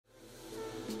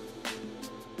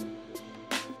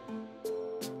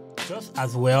Just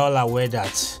as we're all aware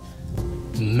that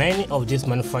many of these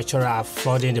manufacturers are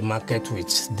flooding the market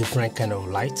with different kind of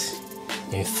lights.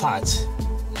 In fact,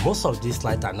 most of these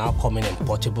lights are now coming in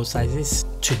portable sizes.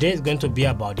 Today is going to be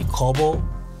about the Colbor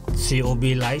COB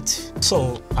light.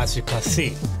 So as you can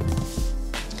see,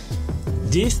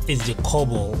 this is the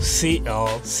Colbor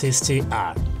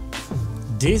CL60R.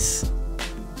 This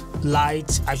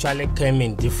light actually came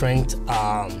in different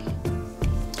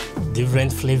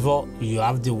flavor. You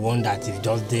have the one that is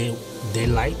just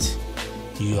daylight,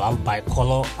 you have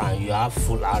bicolor, and you have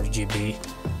full RGB.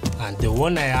 And the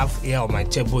one I have here on my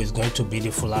table is going to be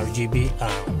the full RGB.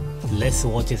 Let's see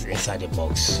what is inside the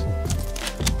box.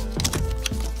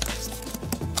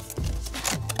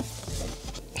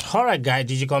 Alright guys,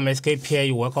 Digicom Escape here.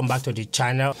 You welcome back to the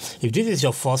channel. If this is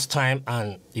your first time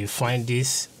and you find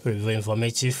this review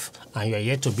informative and you are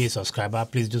yet to be a subscriber,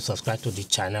 please do subscribe to the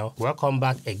channel. Welcome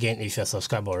back again if you're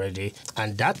subscribed already.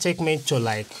 And that takes me to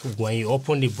like when you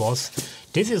open the box,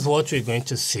 this is what you're going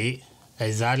to see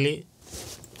exactly.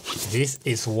 This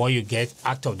is what you get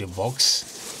out of the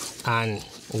box, and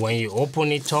when you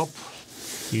open it up,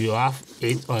 you have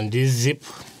it on this zip.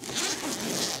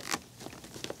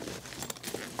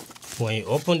 When you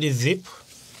open the zip,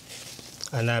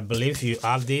 and I believe you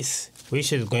have this,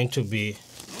 which is going to be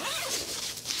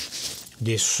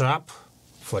the strap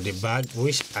for the bag,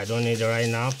 which I don't need right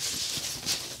now.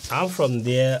 And from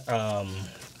there,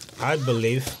 I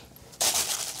believe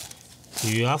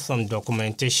you have some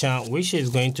documentation, which is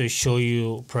going to show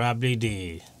you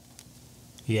probably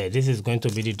this is going to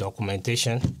be the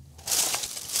documentation.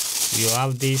 You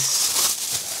have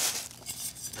this,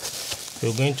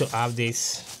 you're going to have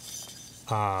this,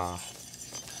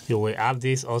 you will have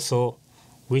this also,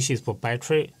 which is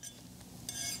proprietary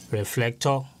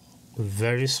reflector,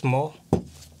 very small.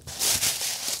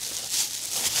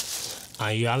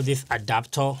 And you have this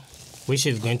adapter, which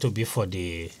is going to be for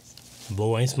the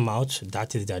Bowen's mouth.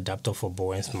 That is the adapter for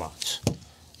Bowen's mouth.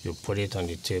 You put it on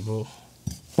the table,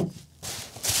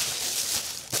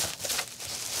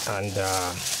 and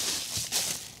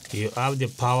you have the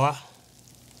power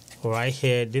right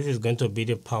here. This is going to be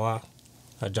the power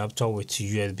adapter with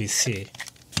USB-C,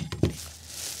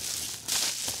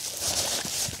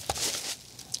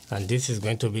 and this is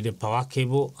going to be the power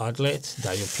cable outlet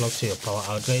that you plug to your power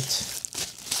outlet.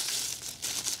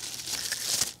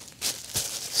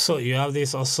 So you have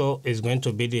this also is going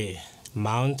to be the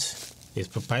mount. It's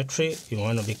proprietary, you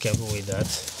want to be careful with that.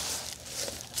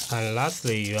 And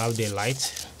lastly, you have the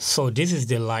light. So this is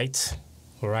the light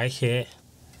right here,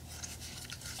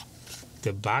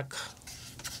 the back,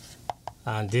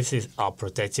 and this is our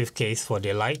protective case for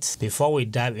the light. Before we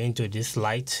dive into this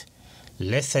light,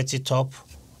 let's set it up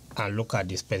and look at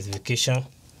the specification.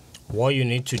 What you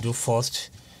need to do first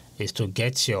is to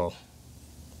get your,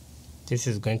 this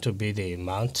is going to be the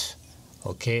mount,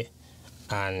 okay,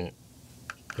 and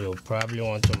you'll probably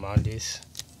want to mount this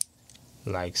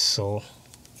like so.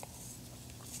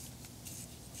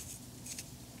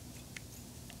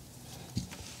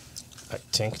 I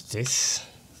think this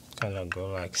kind of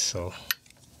go like so.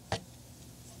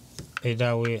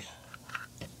 Either way,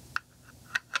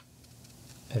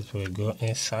 it will go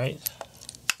inside.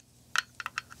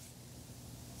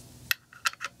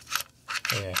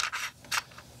 Yeah.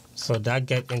 So that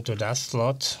get into that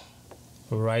slot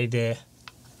right there,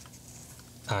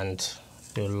 and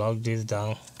you lock this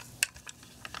down.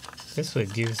 This will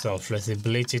give some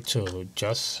flexibility to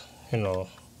just,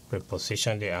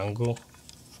 reposition the angle.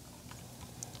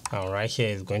 And right here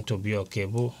is going to be your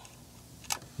cable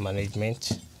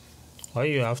management. All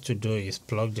you have to do is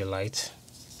plug the light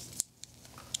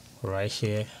right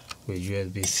here with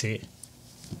USB-C,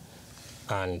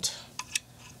 and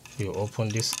you open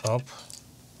this up.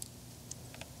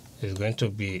 It's going to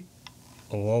be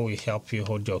what will help you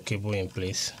hold your cable in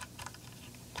place.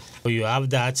 So you have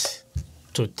that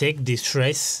to take the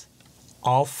stress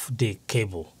off the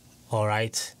cable, all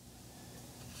right?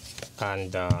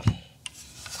 And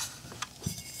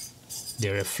the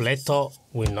reflector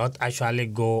will not actually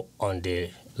go on the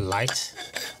light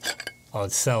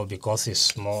itself because it's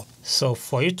small. So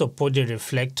for you to put the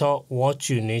reflector, what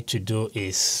you need to do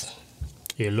is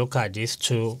you look at these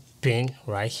two pins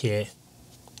right here.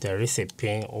 There is a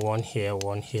pin, one here,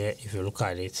 one here. If you look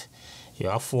at it, you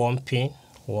have one pin.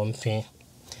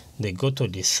 They go to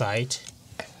the side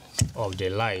of the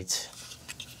light.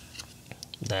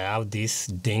 They have this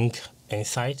ding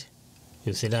inside.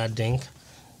 You see that ding?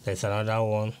 There's another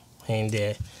one in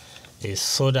there. It's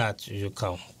so that you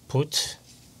can put,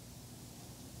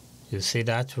 you see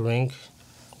that ring,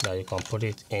 that you can put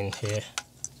it in here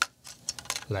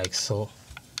like so.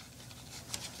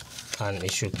 and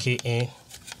it should key in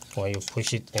when you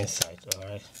push it inside. All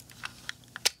right,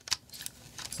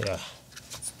 yeah,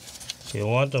 you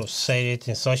want to set it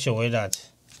in such a way that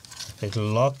it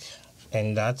will lock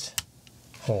in that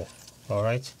hole. All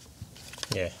right,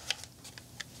 yeah,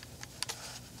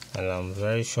 and I'm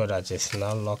very sure that it's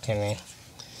now locking in.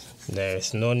 There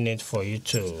is no need for you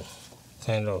to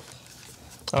kind of.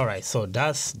 All right, so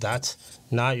that's that.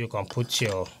 Now you can put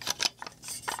your.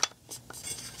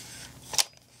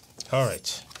 All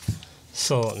right,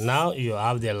 so now you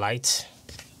have the light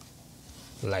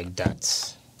like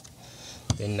that.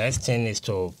 The next thing is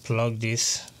to plug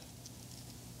this,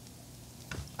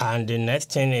 and the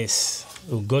next thing is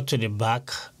you go to the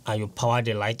back and you power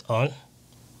the light on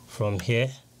from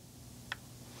here,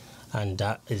 and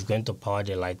that is going to power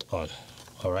the light on.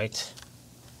 All right,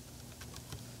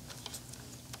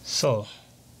 so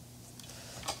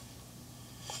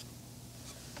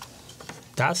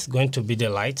that's going to be the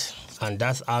light, and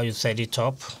that's how you set it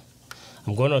up.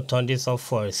 I'm going to turn this off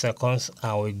for a second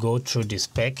and we go through the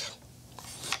spec.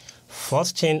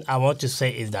 First thing I want to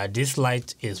say is that this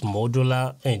light is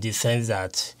modular in the sense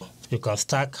that you can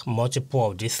stack multiple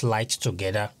of these lights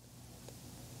together,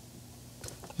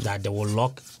 that they will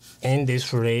lock in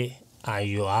this ray, and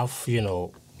you have, you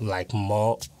know, like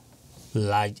more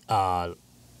light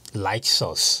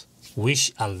source,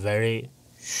 which I'm very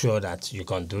sure that you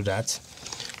can do that.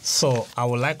 So I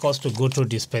would like us to go through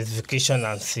the specification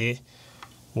and see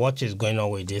what is going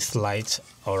on with this light.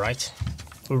 All right,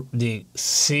 the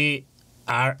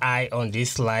CRI on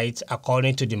this light,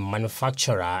 according to the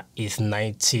manufacturer, is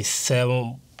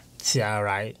 97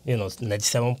 CRI, you know,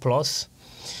 97 plus.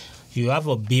 You have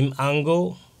a beam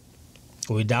angle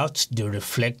without the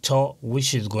reflector,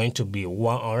 which is going to be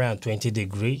 120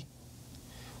 degree.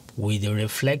 With the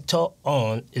reflector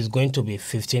on, is going to be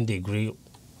 15 degree,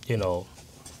 you know,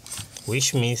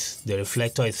 which means the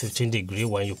reflector is 15 degree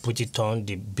when you put it on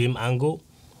the beam angle,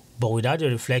 but without the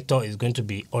reflector is going to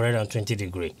be 120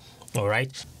 degree. All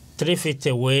right, 3 feet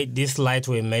away, this light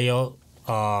will measure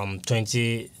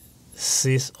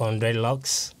 2600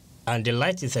 lux, and the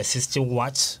light is a 60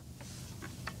 wattage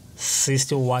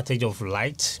of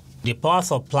light. The power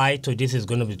supply to this is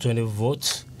going to be 20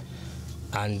 volts,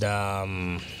 and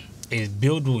it's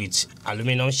built with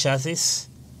aluminum chassis,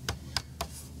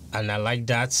 and I like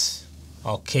that.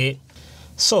 Okay,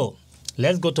 so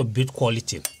let's go to build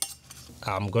quality.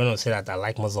 I'm going to say that I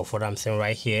like most of what I'm saying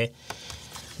right here.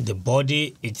 The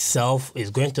body itself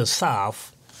is going to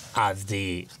serve as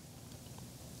the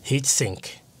heat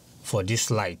sink for this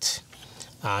light,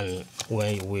 and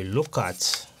when we look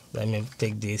at, let me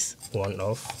take this one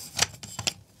off.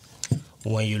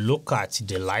 When you look at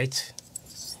the light,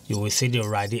 you will see the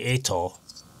radiator,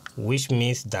 which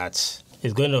means that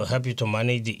it's going to help you to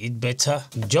manage the heat better.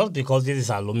 Just because this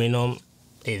is aluminum,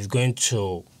 it's going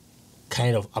to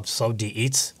kind of absorb the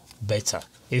heat better.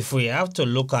 If we have to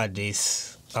look at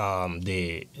this,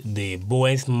 the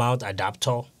Bowens mount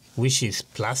adapter, which is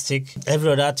plastic.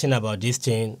 Every other thing about this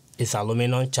thing is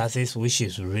aluminum chassis, which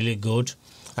is really good,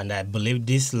 and I believe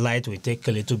this light will take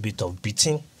a little bit of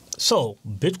beating. So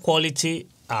build quality,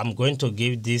 I'm going to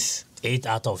give this 8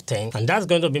 out of 10, and that's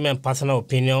going to be my personal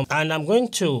opinion. And I'm going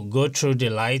to go through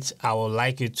the light. I would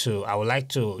like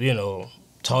to, you know,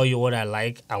 tell you what I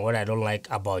like and what I don't like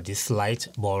about this light.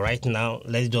 But right now,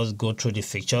 let's just go through the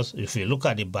features. If you look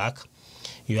at the back,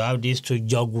 you have these 2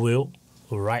 jog wheel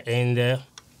right in there.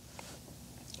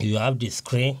 You have the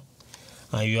screen,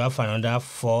 and you have another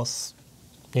 4,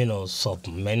 you know, sub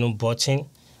menu button,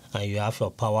 and you have your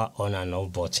power on and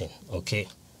off button. Okay.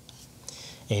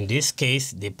 In this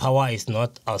case, the power is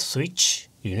not a switch.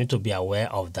 You need to be aware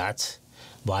of that.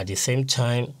 But at the same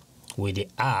time, with the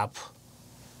app,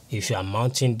 if you are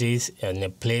mounting this in a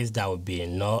place that would be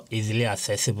not easily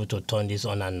accessible to turn this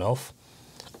on and off,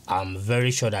 I'm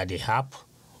very sure that the app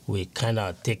will kind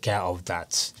of take care of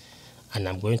that. And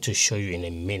I'm going to show you in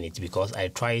a minute because I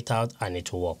try it out and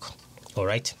it will work. All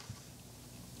right.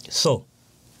 So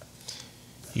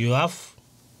you have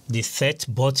the set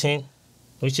button,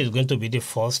 which is going to be the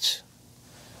first,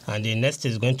 and the next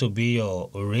is going to be your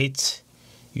rate.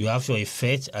 You have your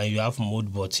effect, and you have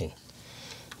mode button.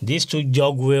 These 2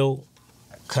 jog wheel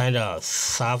kind of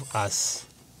serve as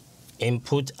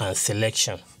input and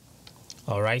selection.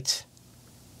 All right.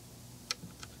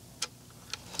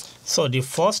 So the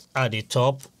first at the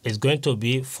top is going to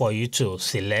be for you to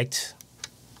select.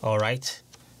 All right.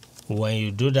 When you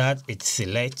do that, it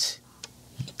selects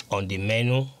on the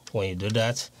menu. When you do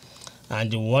that, and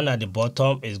the one at the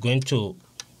bottom is going to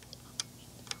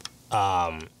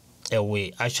actually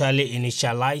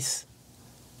initialize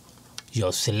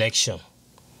your selection.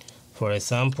 For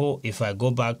example, if I go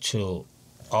back to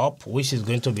up, which is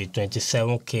going to be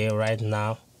 27K right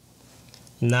now.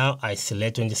 Now I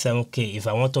select 27K. If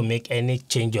I want to make any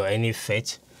change or any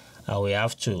effect, I will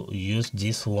have to use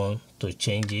this one to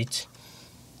change it.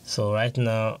 So right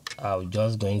now I'm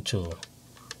just going to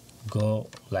go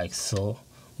like so,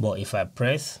 but if I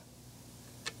press,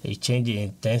 it changes the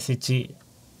intensity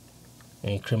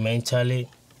incrementally.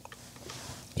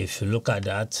 If you look at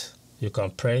that, you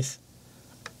can press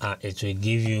and it will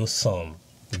give you some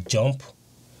jump.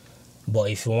 But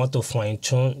if you want to fine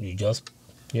tune, you just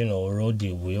roll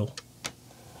the wheel.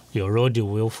 You roll the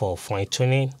wheel for fine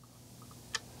tuning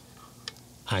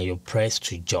and you press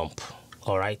to jump.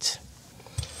 All right,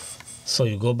 so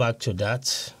you go back to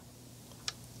that.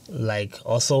 Like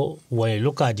also when you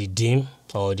look at the dim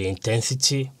or the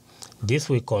intensity, this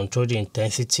will control the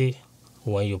intensity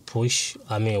when you push,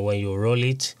 when you roll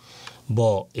it.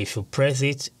 But if you press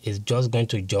it, it's just going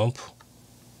to jump.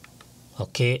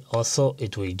 Okay, also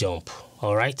it will jump.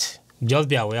 All right, just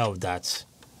be aware of that.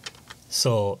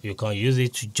 So you can use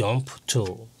it to jump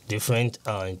to different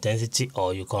intensity,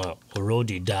 or you can roll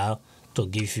the dial to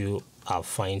give you a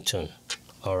fine tune.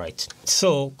 All right,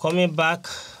 so coming back,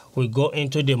 we go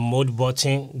into the mode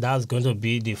button. That's going to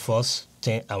be the first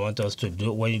thing I want us to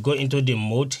do. When you go into the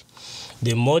mode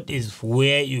is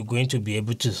where you're going to be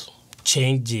able to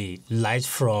change the light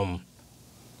from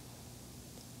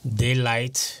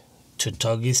daylight to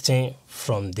tungsten.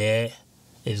 From there,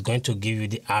 it's going to give you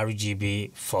the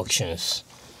RGB functions.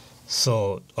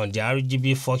 So on the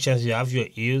RGB functions, you have your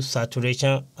hue,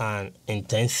 saturation, and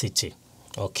intensity.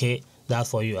 Okay,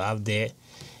 that's what you have there.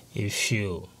 If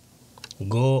you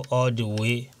go all the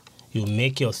way, you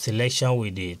make your selection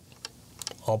with the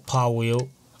upper wheel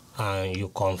and you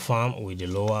confirm with the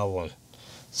lower one.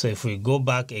 So if we go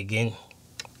back again,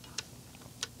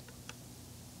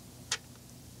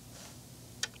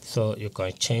 so you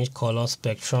can change color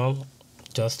spectrum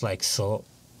just like so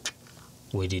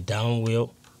with the down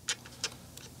wheel,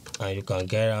 and you can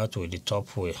get out with the top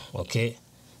wheel. Okay,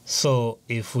 so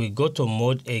if we go to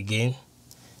mode again,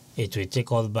 it will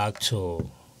take us back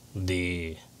to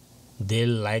the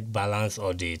daylight balance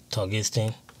or the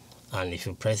tungsten, and if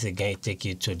you press again, it take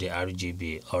you to the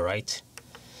RGB. All right,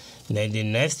 then the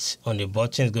next on the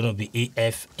button is going to be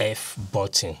EFF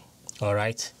button. All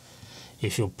right,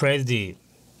 if you press the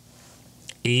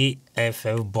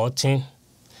EFF button,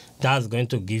 that's going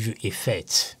to give you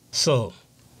effects. So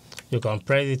you can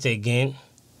press it again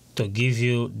to give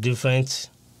you different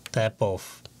type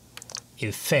of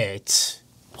effects.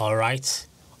 All right,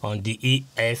 on the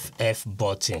EFF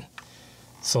button.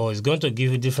 So it's going to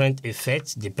give you different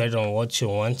effects depending on what you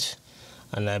want,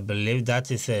 and I believe that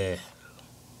is a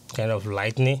kind of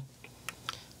lightning.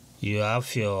 You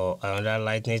have your another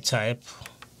lightning type,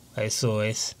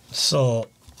 SOS. So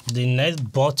the next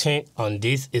button on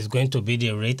this is going to be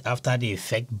the rate after the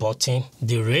effect button.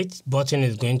 The rate button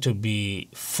is going to be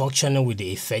functional with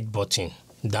the effect button.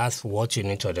 That's what you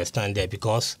need to understand there,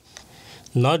 because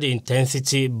not the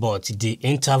intensity but the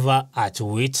interval at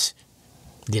which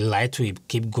the light will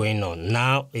keep going on.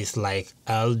 Now it's like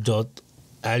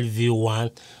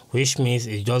LV1, which means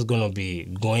it's just going to be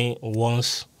going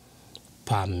once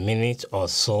per minute or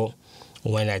so.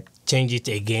 When I change it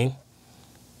again,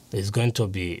 it's going to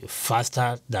be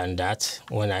faster than that.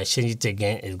 When I change it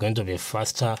again, it's going to be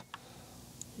faster.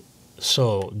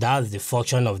 So that's the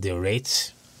function of the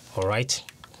rate. All right,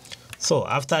 so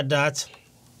after that,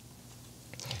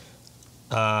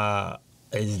 the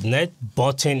next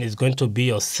button is going to be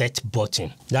your set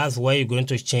button. That's where you're going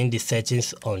to change the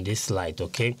settings on this light.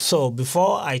 Okay, so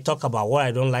before I talk about what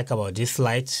I don't like about this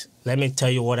light, let me tell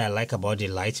you what I like about the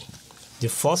light. The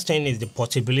first thing is the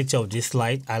portability of this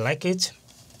light. I like it.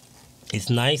 It's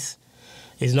nice.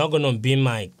 It's not going to be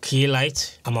my key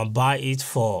light. I'm going to buy it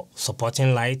for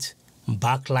supporting light,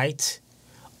 backlight,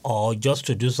 or just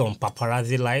to do some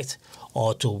paparazzi light,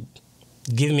 or to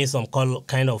give me some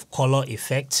kind of color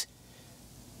effect.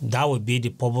 That would be the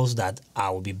purpose that I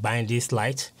will be buying this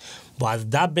light. But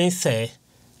that being said,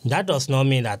 that does not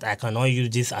mean that I cannot use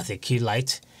this as a key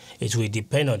light. It will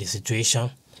depend on the situation,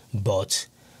 but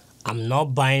I'm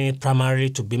not buying it primarily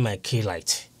to be my key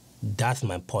light. That's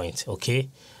my point, okay?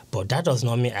 But that does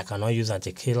not mean I cannot use it as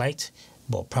a key light,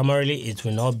 but primarily it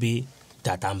will not be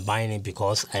that I'm buying it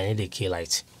because I need a key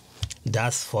light.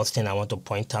 That's first thing I want to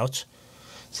point out.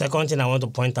 Second thing I want to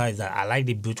point out is that I like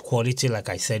the build quality, like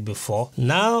I said before.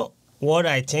 Now, what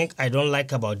I think I don't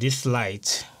like about this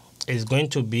light is going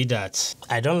to be that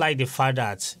I don't like the fact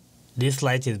that this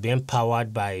light is being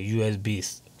powered by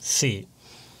USB-C.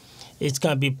 It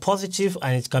can be positive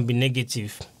and it can be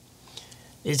negative.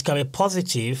 It can be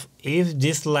positive if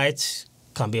this light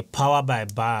can be powered by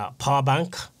power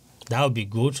bank. That would be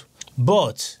good.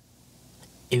 But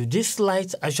if this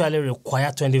light actually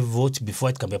requires 20 volts before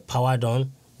it can be powered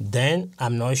on, then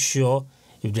I'm not sure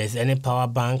if there's any power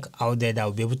bank out there that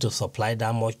will be able to supply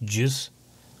that much juice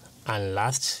and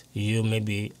last you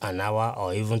maybe an hour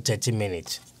or even 30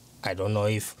 minutes. I don't know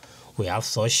if we have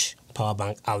such power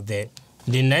bank out there.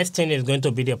 The next thing is going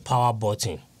to be the power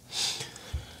button.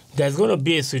 There's going to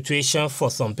be a situation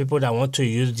for some people that want to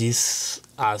use this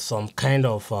as some kind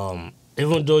of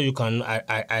even though you can,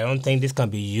 I don't think this can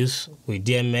be used with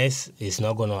DMS. It's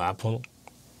not going to happen.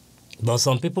 But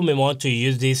some people may want to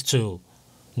use this to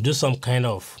do some kind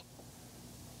of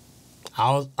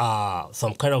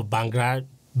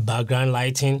background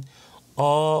lighting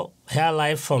or hair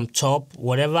light from top,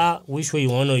 whatever which way you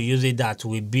want to use it, that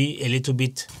will be a little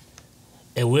bit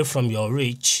away from your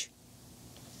reach.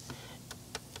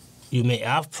 You may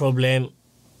have problem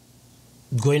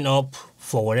going up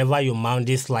for wherever you mount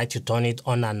this light to turn it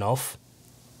on and off,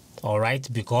 all right,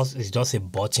 because it's just a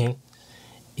button.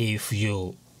 If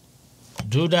you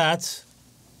do that,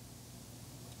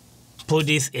 put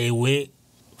this away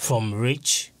from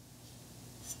reach,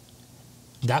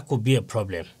 that could be a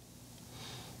problem.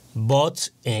 But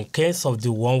in case of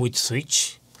the one with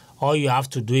switch, all you have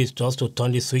to do is just to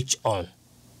turn the switch on,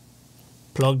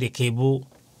 plug the cable,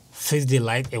 fix the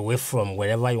light away from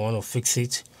wherever you want to fix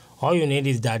it. All you need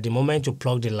is that the moment you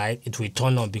plug the light, it will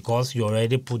turn on because you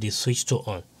already put the switch to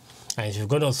on. And if you're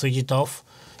going to switch it off,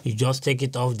 you just take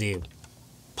it off the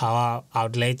power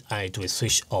outlet and it will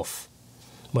switch off.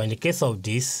 But in the case of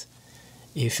this,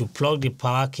 if you plug the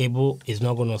power cable, it's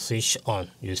not going to switch on.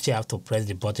 You still have to press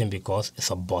the button because it's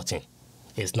a button.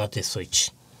 It's not a switch.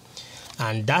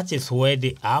 And that is where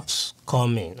the apps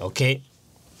come in, okay?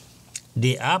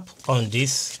 The app on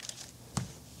this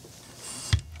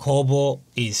Colbor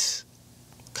is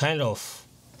kind of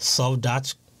solve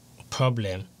that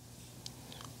problem,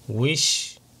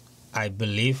 which I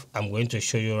believe I'm going to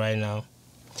show you right now.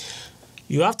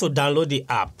 You have to download the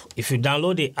app. If you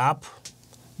download the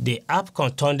app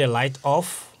can turn the light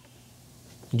off.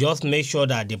 Just make sure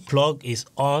that the plug is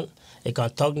on. It can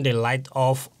turn the light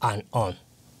off and on,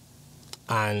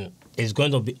 and it's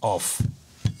going to be off.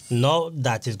 Not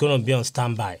that it's going to be on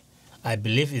standby. I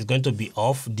believe it's going to be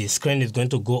off. The screen is going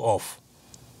to go off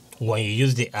when you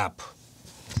use the app.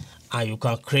 And you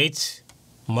can create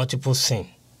multiple scenes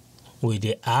with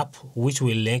the app, which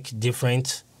will link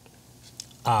different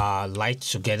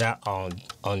lights together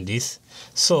on this.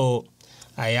 So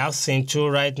I have scene 2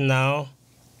 right now,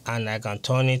 and I can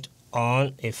turn it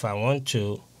on if I want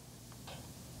to.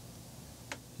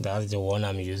 That's the one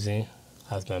I'm using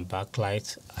as my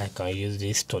backlight. I can use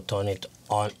this to turn it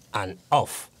on and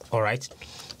off. All right,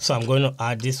 so I'm going to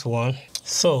add this one.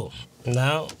 So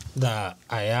now that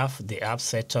I have the app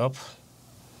set up,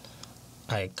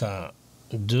 I can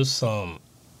do some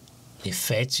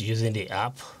effects using the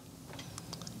app,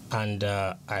 and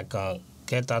I can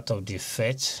get out of the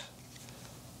effect.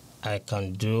 I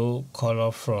can do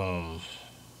color from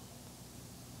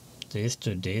this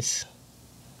to this.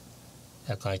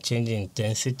 I can change the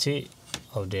intensity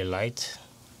of the light.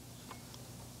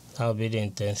 That will be the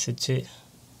intensity.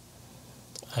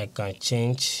 I can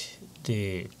change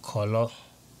the color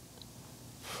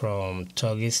from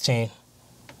tungsten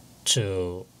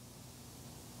to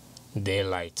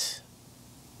daylight.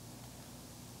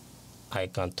 I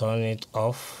can turn it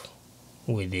off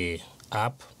with the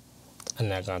app,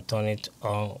 and I can turn it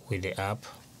on with the app.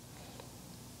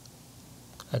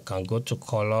 I can go to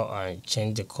color and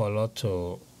change the color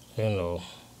to, I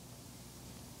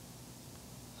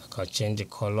can change the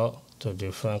color to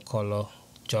different color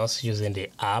just using the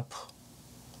app,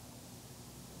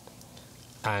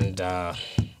 and I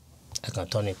can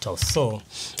turn it off. So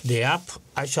the app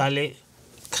actually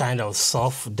kind of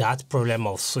solve that problem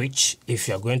of switch if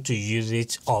you're going to use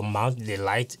it or mount the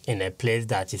light in a place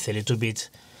that is a little bit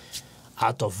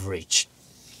out of reach.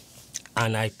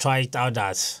 And I tried it out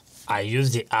that I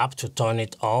use the app to turn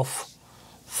it off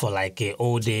for like a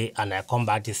whole day, and I come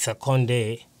back the second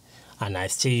day and I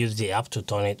still use the app to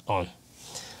turn it on.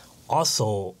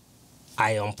 Also,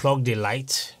 I unplug the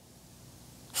light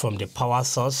from the power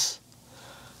source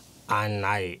and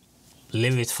I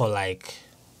leave it for like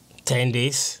 10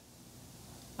 days,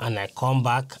 and I come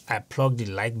back, I plug the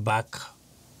light back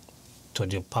to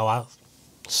the power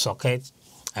socket.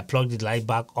 I plug the light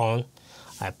back on,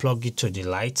 I plug it to the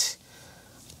light.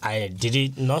 I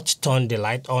did not turn the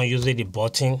light on using the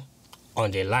button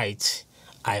on the light.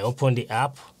 I open the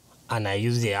app and I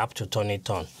use the app to turn it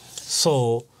on.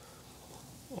 So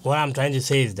What I'm trying to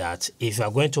say is that if you are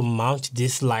going to mount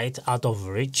this light out of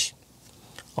reach,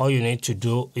 all you need to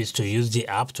do is to use the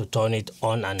app to turn it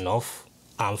on and off.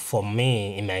 And for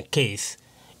me, in my case,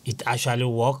 it actually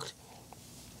worked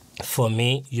for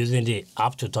me using the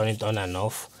app to turn it on and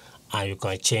off. And you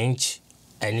can change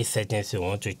any settings you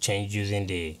want to change using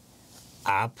the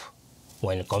app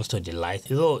when it comes to the light.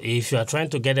 So if you are trying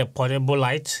to get a portable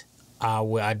light, I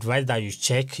will advise that you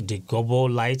check the Colbor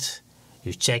light.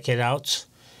 You check it out.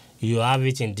 You have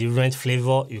it in different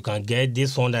flavor. You can get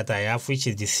this one that I have, which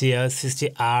is the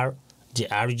CL60R, the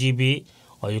RGB,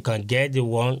 or you can get the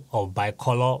one of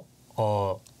bicolor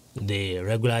or the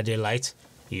regular daylight.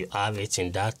 You have it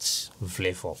in that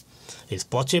flavor. It's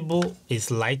portable,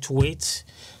 it's lightweight,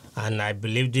 and I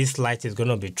believe this light is going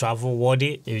to be travel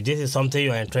worthy. If this is something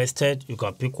you're interested, you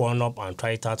can pick one up and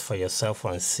try it out for yourself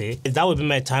and see. That will be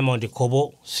my time on the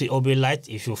Colbor COB light.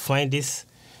 If you find this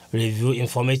review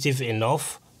informative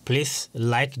enough, please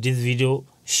like this video,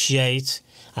 share it,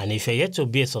 and if you're yet to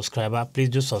be a subscriber, please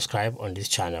do subscribe on this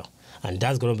channel. And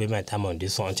that's going to be my time on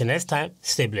this one. Until next time,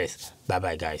 stay blessed. Bye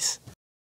bye guys.